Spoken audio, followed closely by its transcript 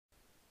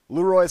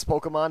Lueroi's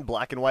Pokemon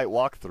Black and White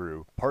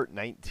Walkthrough, Part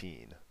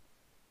 19.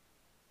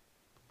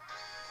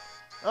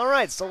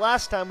 Alright, so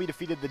last time we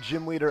defeated the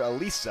gym leader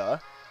Elisa,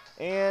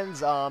 and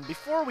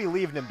before we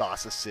leave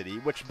Nimbasa City,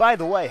 which by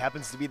the way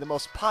happens to be the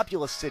most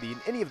populous city in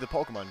any of the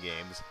Pokemon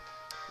games,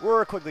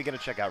 we're quickly going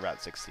to check out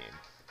Route 16.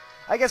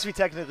 I guess we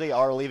technically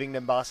are leaving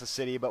Nimbasa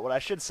City, but what I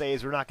should say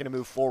is we're not going to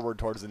move forward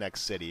towards the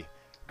next city.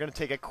 We're going to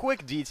take a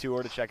quick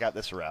detour to check out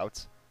this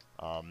route.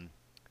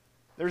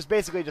 There's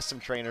basically just some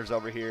trainers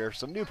over here,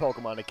 some new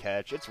Pokemon to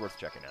catch. It's worth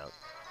checking out.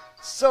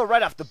 So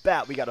right off the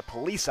bat, we got a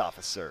police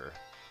officer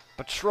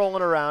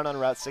patrolling around on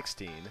Route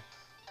 16.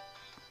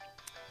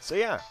 So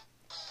yeah.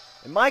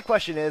 And my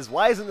question is,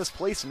 why isn't this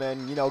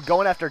policeman,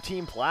 going after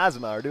Team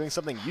Plasma or doing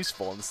something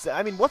useful?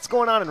 I mean, what's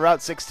going on in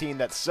Route 16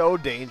 that's so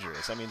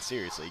dangerous? I mean,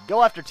 seriously.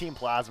 Go after Team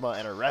Plasma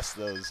and arrest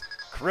those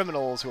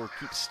criminals who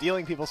keep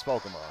stealing people's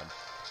Pokemon.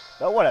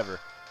 But whatever.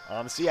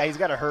 So yeah, he's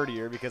got a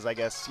Herdier because I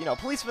guess,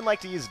 policemen like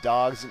to use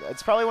dogs.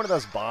 It's probably one of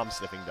those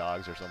bomb-sniffing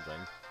dogs or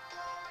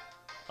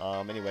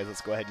something. Anyways,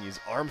 let's go ahead and use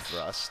Arm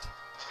Thrust.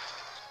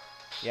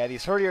 Yeah,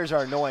 these Herdiers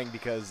are annoying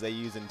because they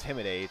use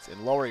Intimidate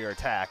and lower your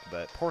attack,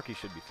 but Porky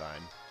should be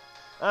fine.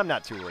 I'm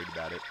not too worried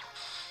about it.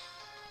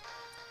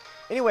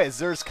 Anyways,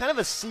 there's kind of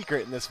a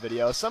secret in this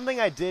video,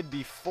 something I did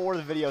before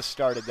the video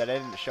started that I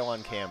didn't show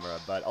on camera,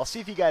 but I'll see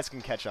if you guys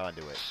can catch on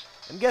to it.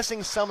 I'm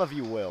guessing some of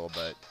you will,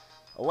 but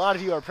a lot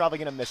of you are probably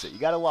going to miss it. You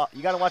gotta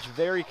watch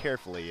very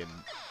carefully and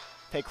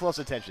pay close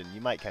attention. You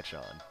might catch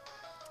on.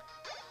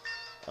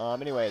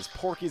 Anyways,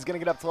 Porky's going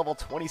to get up to level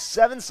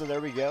 27, so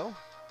there we go.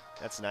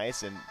 That's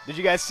nice. And did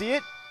you guys see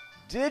it?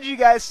 Did you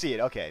guys see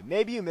it? Okay,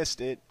 maybe you missed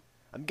it.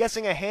 I'm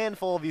guessing a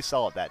handful of you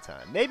saw it that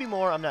time. Maybe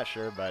more, I'm not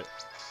sure, but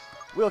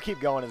we'll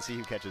keep going and see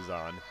who catches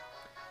on.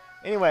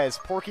 Anyways,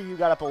 Porky, you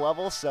got up a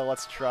level, so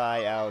let's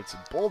try out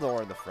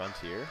Boldore in the front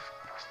here.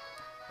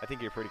 I think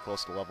you're pretty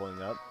close to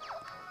leveling up.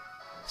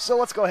 So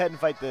let's go ahead and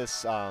fight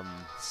this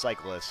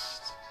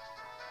cyclist.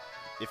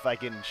 If I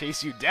can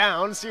chase you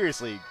down,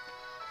 seriously,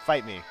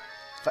 fight me.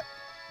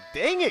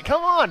 Dang it,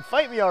 come on,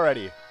 fight me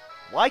already.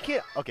 Why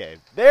can't... Okay,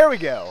 there we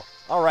go.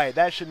 Alright,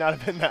 that should not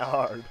have been that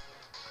hard.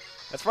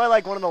 That's probably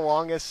like one of the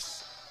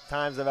longest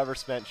times I've ever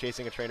spent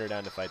chasing a trainer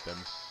down to fight them.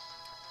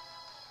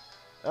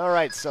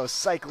 Alright, so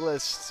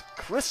cyclist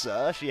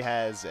Krissa, she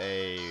has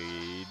a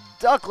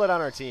Ducklet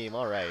on her team.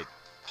 Alright.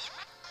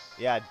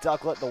 Yeah,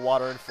 Ducklet, the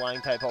water and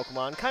flying type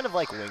Pokemon, kind of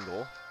like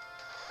Wingull.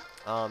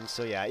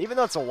 So yeah, even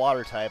though it's a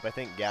water type, I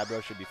think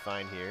Gabbro should be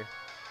fine here.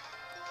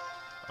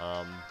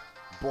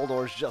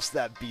 Boldore's just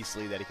that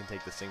beastly that he can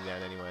take this thing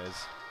down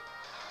anyways.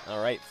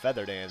 Alright,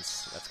 Feather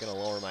Dance. That's going to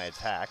lower my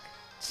attack.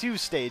 2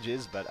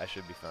 stages, but I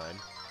should be fine.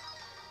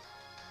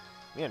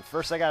 Man,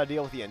 first I got to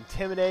deal with the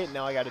Intimidate,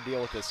 now I got to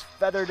deal with this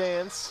Feather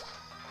Dance.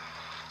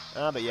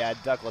 But yeah,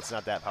 Ducklet's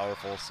not that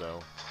powerful, so...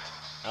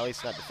 At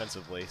least not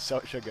defensively, so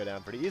it should go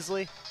down pretty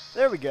easily.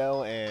 There we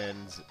go, and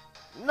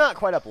not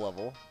quite up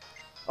level.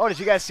 Oh, did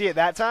you guys see it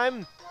that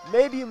time?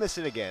 Maybe you missed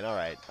it again.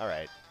 Alright,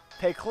 alright.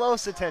 Pay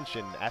close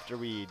attention after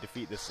we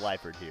defeat this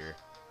Liepard here.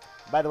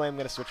 By the way, I'm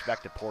going to switch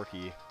back to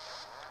Porky,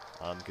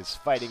 because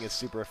fighting is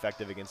super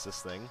effective against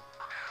this thing.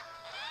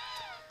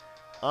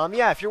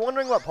 Yeah, if you're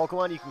wondering what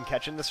Pokemon you can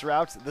catch in this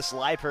route, this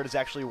Liepard is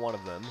actually one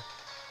of them.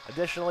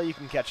 Additionally, you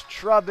can catch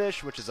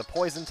Trubbish, which is a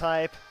poison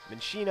type,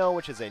 Minccino,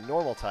 which is a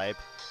normal type,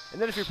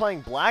 and then if you're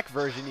playing black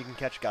version, you can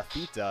catch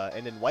Gothita,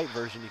 and in white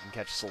version, you can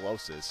catch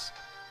Solosis.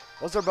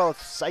 Those are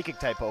both psychic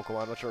type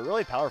Pokemon, which are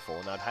really powerful,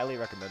 and I'd highly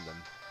recommend them.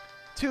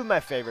 2 of my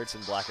favorites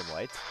in black and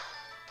white.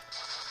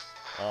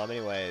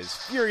 Anyways,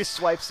 Fury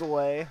swipes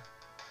away.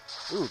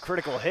 Ooh,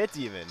 critical hit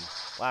even.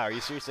 Wow, are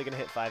you seriously going to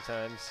hit 5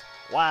 times?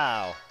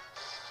 Wow.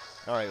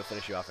 Alright, we'll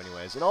finish you off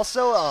anyways. And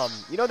also,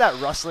 you know that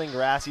rustling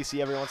grass you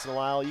see every once in a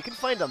while? You can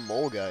find a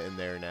Emolga in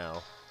there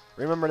now.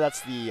 Remember,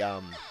 that's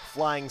the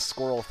flying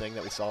squirrel thing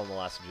that we saw in the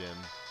last gym.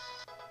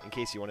 In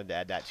case you wanted to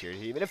add that to your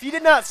team. And if you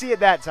did not see it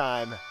that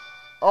time,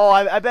 oh,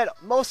 I bet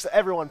most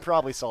everyone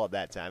probably saw it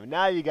that time. And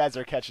now you guys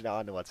are catching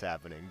on to what's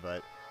happening.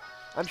 But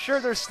I'm sure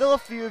there's still a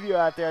few of you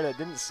out there that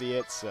didn't see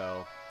it,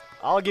 so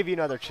I'll give you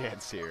another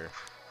chance here.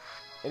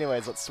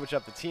 Anyways, let's switch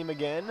up the team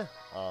again. Let's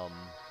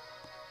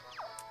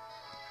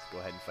go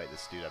ahead and fight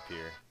this dude up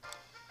here.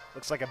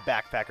 Looks like a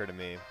backpacker to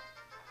me.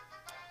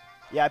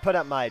 Yeah, I put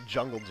up my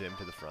jungle gym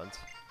to the front.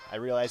 I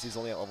realize he's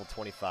only at level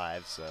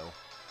 25, so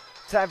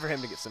time for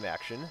him to get some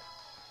action.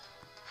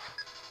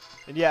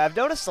 And yeah, I've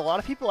noticed a lot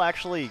of people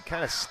actually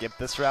kind of skip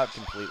this route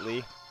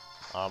completely,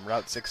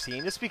 Route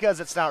 16, just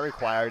because it's not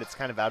required, it's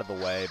kind of out of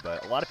the way,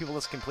 but a lot of people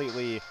just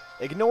completely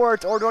ignore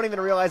it or don't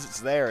even realize it's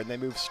there, and they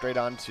move straight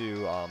on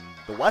to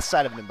the west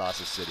side of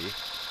Nimbasa City.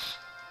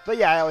 But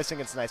yeah, I always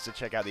think it's nice to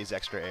check out these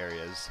extra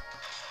areas,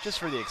 just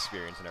for the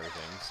experience and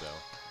everything, so...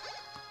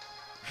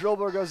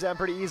 Drillbur goes down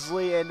pretty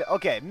easily, and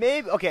okay,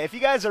 if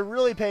you guys are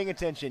really paying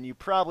attention, you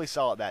probably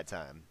saw it that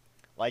time.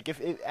 Like,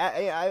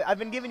 I've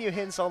been giving you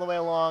hints all the way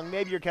along,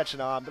 maybe you're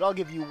catching on, but I'll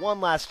give you one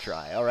last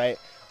try, alright?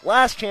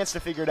 Last chance to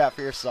figure it out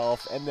for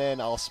yourself, and then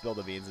I'll spill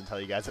the beans and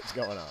tell you guys what's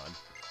going on.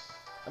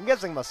 I'm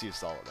guessing most of you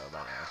saw it, though,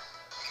 by now.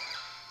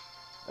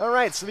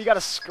 Alright, so we got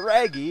a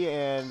Scraggy,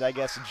 and I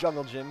guess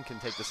Jungle Gym can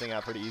take this thing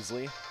out pretty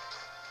easily.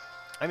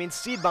 I mean,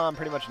 Seed Bomb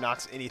pretty much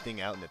knocks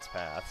anything out in its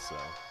path, so...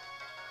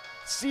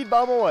 Seed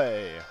Bomb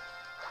away!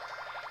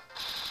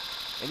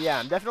 And yeah,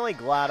 I'm definitely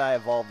glad I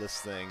evolved this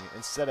thing,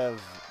 instead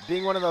of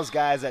being one of those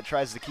guys that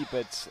tries to keep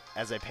it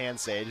as a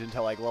Pansage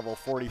until like level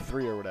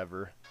 43 or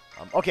whatever.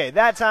 Okay,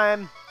 that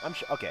time,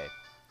 okay,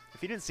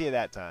 if you didn't see it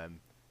that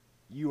time,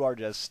 you are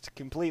just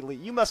completely,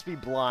 you must be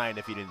blind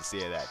if you didn't see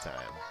it that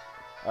time.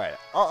 Alright,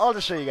 I'll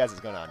just show you guys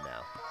what's going on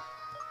now.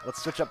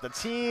 Let's switch up the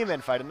team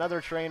and fight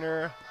another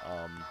trainer.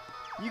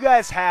 You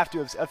guys have to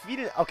have, if you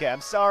didn't, okay,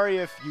 I'm sorry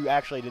if you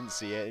actually didn't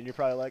see it, and you're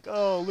probably like,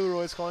 oh,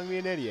 Lueroi's calling me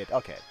an idiot.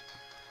 Okay.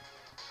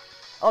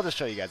 I'll just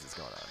show you guys what's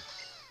going on.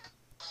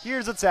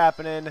 Here's what's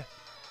happening.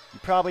 You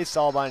probably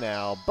saw by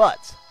now,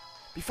 but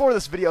before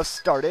this video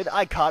started,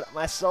 I caught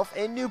myself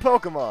a new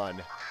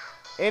Pokemon.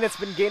 And it's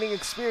been gaining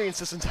experience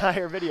this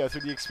entire video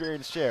through the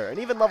experience share, and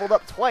even leveled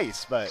up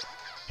twice, but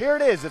here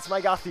it is, it's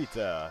my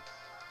Gothita.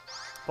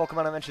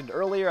 Pokemon I mentioned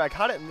earlier, I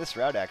caught it in this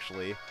route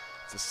actually.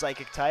 It's a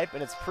Psychic type,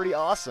 and it's pretty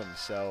awesome,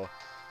 so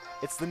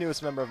it's the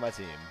newest member of my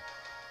team.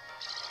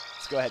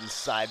 Let's go ahead and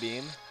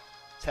Psybeam,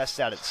 test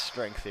out its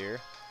strength here.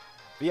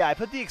 But yeah, I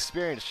put the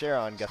experience share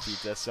on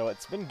Gothita, so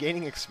it's been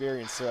gaining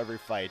experience through every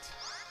fight.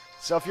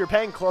 So if you're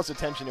paying close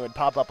attention, it would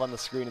pop up on the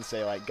screen and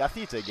say, like,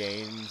 Gothita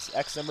gains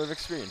X number of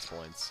experience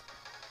points.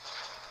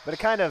 But it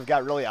kind of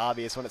got really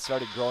obvious when it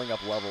started growing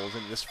up levels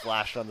and it just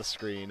flashed on the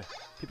screen.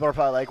 People are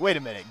probably like, wait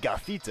a minute,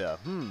 Gothita,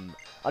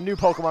 a new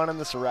Pokemon in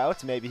this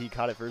route, maybe he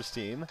caught it for his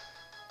team.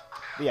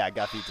 But yeah,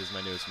 Gothita's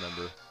my newest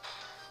member.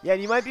 Yeah,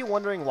 and you might be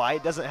wondering why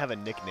it doesn't have a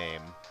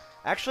nickname.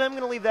 Actually, I'm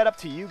going to leave that up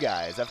to you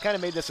guys. I've kind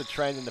of made this a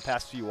trend in the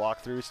past few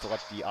walkthroughs to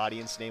let the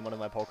audience name one of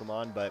my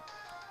Pokemon, but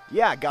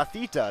yeah,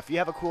 Gothita. If you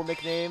have a cool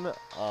nickname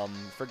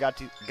for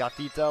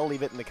Gothita,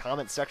 leave it in the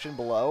comment section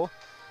below,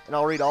 and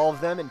I'll read all of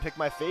them and pick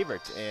my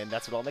favorite, and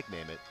that's what I'll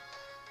nickname it.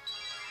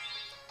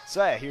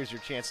 So yeah, here's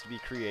your chance to be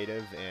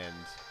creative and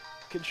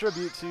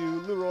contribute to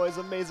Lueroi's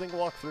amazing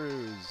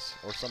walkthroughs,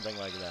 or something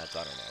like that,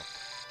 I don't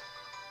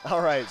know.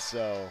 Alright,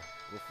 so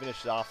we'll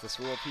finish off this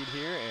Whirlipede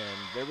here, and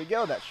there we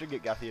go. That should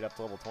get Gothita up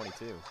to level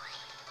 22.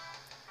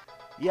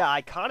 Yeah,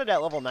 I caught it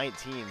at level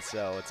 19,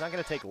 so it's not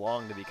going to take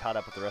long to be caught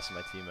up with the rest of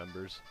my team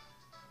members.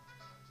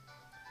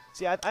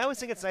 See, I always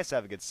think it's nice to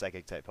have a good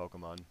Psychic-type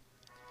Pokemon.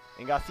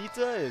 And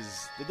Gothita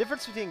is... The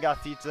difference between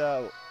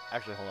Gothita...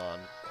 Actually, hold on.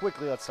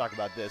 Quickly, let's talk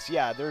about this.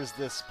 Yeah, there's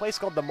this place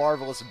called the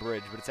Marvelous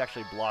Bridge, but it's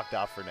actually blocked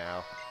off for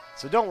now.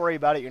 So don't worry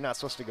about it. You're not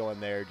supposed to go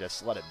in there.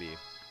 Just let it be.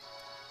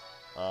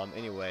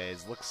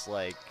 Anyways, looks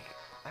like...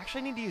 I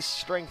actually need to use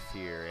Strength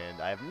here, and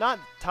I have not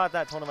taught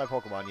that to one of my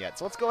Pokemon yet.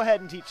 So let's go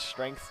ahead and teach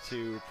Strength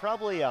to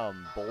probably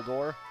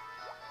Boldore,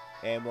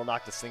 and we'll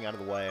knock this thing out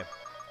of the way.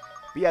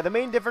 But yeah, the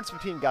main difference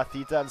between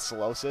Gothita and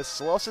Solosis,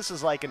 Solosis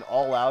is like an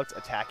all-out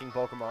attacking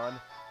Pokemon.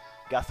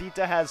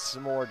 Gothita has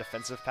some more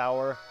defensive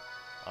power.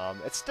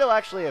 It's still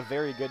actually a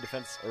very good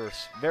defense, or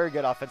very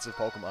good offensive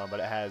Pokemon, but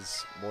it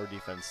has more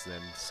defense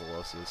than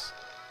Solosis.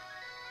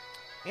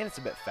 And it's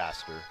a bit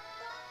faster.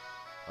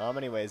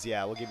 Anyways,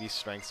 yeah, we'll give you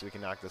Strength so we can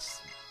knock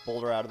this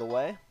Boulder out of the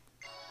way.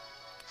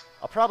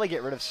 I'll probably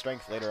get rid of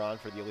Strength later on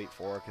for the Elite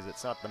Four, because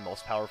it's not the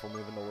most powerful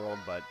move in the world,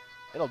 but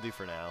it'll do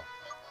for now.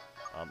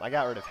 I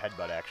got rid of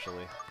Headbutt,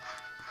 actually.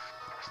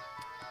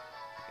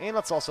 And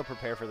let's also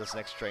prepare for this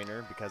next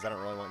trainer, because I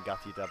don't really want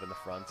Gothita up in the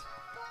front.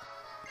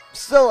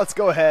 So let's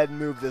go ahead and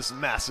move this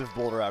massive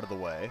boulder out of the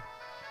way.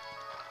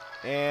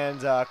 And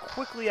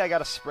quickly, I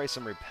gotta spray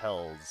some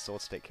repels, so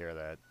let's take care of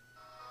that.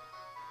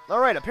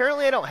 Alright,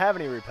 apparently I don't have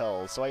any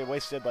repels, so I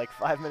wasted like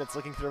 5 minutes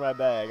looking through my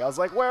bag. I was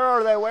like, where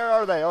are they? Where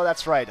are they? Oh,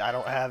 that's right, I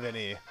don't have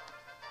any.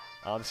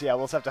 So yeah,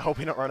 we'll just have to hope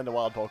we don't run into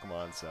wild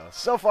Pokemon,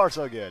 so far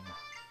so good.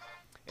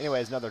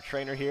 Anyways, another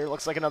trainer here.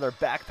 Looks like another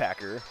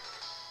backpacker.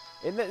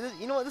 And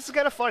you know what, this is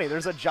kind of funny.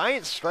 There's a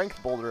giant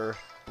strength boulder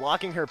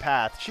blocking her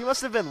path. She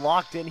must have been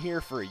locked in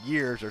here for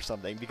years or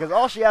something, because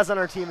all she has on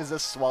her team is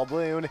this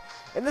Swabloon,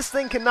 and this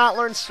thing cannot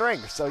learn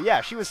strength. So yeah,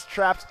 she was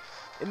trapped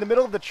in the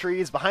middle of the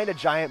trees behind a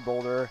giant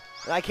boulder,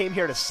 and I came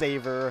here to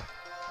save her.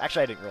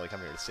 Actually, I didn't really come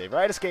here to save her.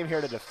 I just came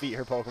here to defeat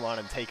her Pokemon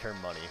and take her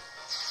money.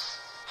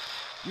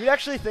 You'd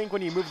actually think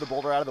when you move the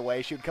boulder out of the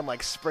way, she would come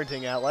like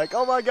sprinting out like,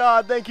 oh my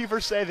god, thank you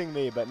for saving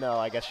me. But no,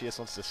 I guess she just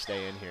wants to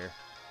stay in here.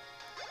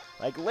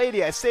 Like,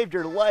 lady, I saved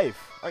your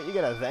life. Aren't you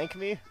gonna thank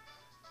me?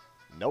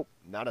 Nope,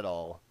 not at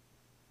all.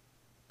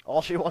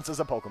 All she wants is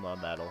a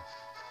Pokemon battle.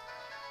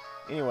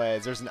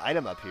 Anyways, there's an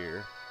item up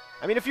here.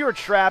 I mean, if you were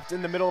trapped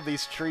in the middle of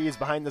these trees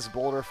behind this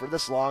boulder for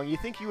this long, you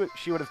think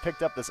she would have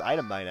picked up this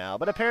item by now.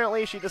 But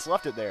apparently, she just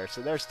left it there.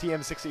 So there's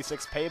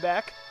TM66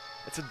 Payback.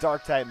 It's a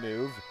Dark-type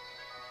move.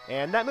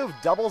 And that move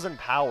doubles in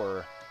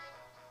power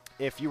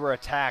if you were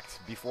attacked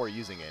before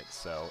using it.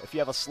 So if you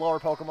have a slower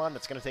Pokemon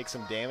that's going to take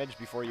some damage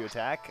before you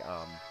attack,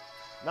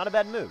 not a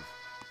bad move.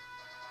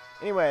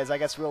 Anyways, I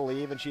guess we'll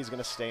leave and she's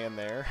going to stay in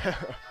there.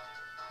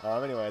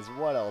 Anyways,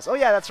 what else? Oh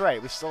yeah, that's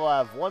right. We still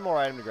have one more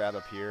item to grab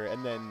up here,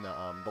 and then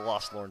the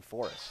Lostlorn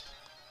Forest.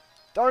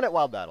 Darn it,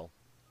 Wild Battle.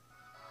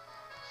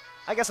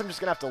 I guess I'm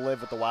just going to have to live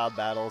with the wild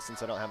battles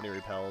since I don't have any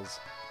repels.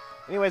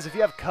 Anyways, if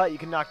you have cut, you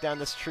can knock down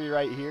this tree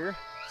right here.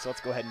 So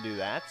let's go ahead and do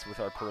that with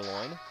our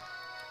purloin.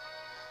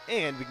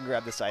 And we can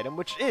grab this item,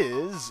 which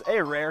is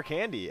a rare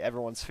candy.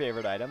 Everyone's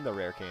favorite item, the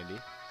rare candy.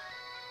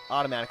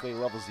 Automatically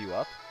levels you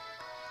up.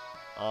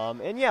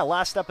 And yeah,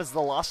 last up is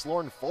the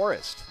Lostlorn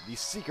Forest, the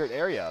secret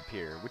area up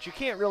here, which you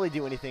can't really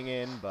do anything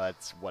in,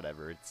 but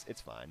whatever,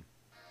 it's fine.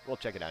 We'll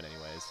check it out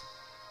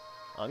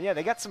anyways. Yeah,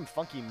 they got some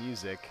funky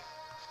music.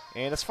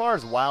 And as far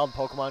as wild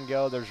Pokemon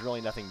go, there's really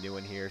nothing new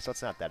in here, so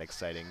it's not that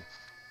exciting.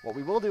 What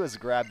we will do is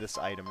grab this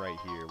item right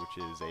here, which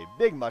is a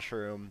big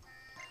mushroom.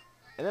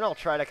 And then I'll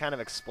try to kind of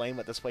explain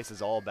what this place is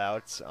all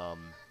about. Sorry,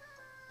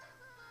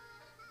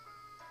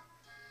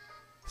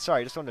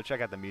 I just wanted to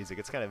check out the music.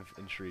 It's kind of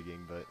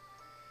intriguing, but...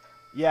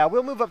 yeah,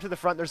 we'll move up to the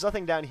front. There's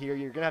nothing down here.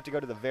 You're going to have to go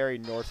to the very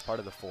north part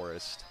of the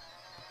forest.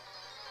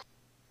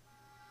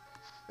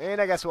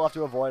 And I guess we'll have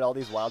to avoid all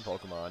these wild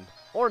Pokemon.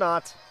 Or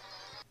not.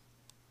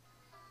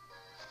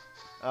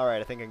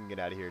 Alright, I think I can get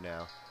out of here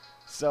now.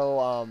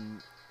 So,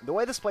 the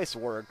way this place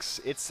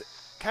works,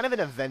 it's kind of an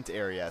event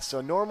area.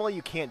 So normally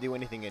you can't do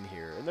anything in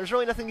here. And there's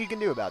really nothing you can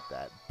do about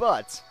that.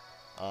 But,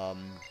 well,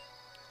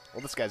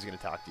 this guy's going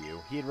to talk to you.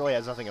 He really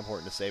has nothing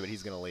important to say, but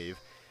he's going to leave.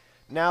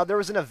 Now, there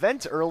was an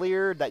event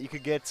earlier that you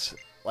could get,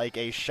 like,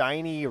 a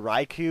shiny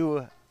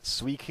Raikou,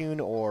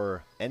 Suicune,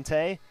 or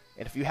Entei.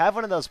 And if you have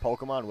one of those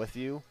Pokemon with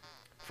you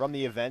from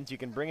the event, you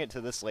can bring it to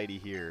this lady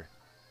here.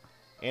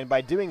 And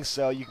by doing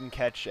so, you can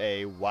catch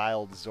a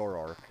wild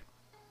Zoroark.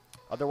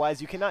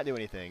 Otherwise, you cannot do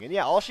anything. And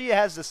yeah, all she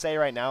has to say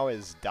right now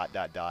is ...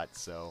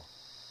 So,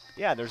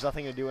 yeah, there's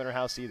nothing to do in her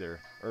house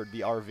either. Or the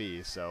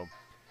RV, so...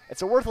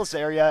 it's a worthless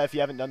area if you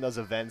haven't done those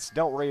events.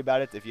 Don't worry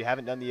about it if you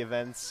haven't done the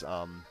events.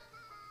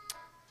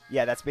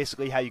 Yeah, that's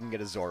basically how you can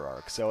get a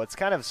Zoroark. So it's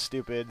kind of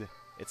stupid.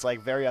 It's like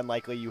very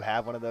unlikely you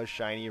have one of those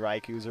shiny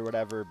Raikous or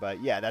whatever.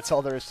 But yeah, that's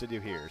all there is to do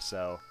here.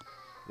 So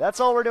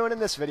that's all we're doing in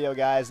this video,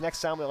 guys. Next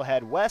time we'll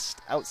head west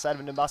outside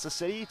of Nimbasa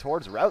City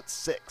towards Route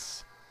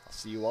 6. I'll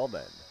see you all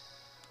then.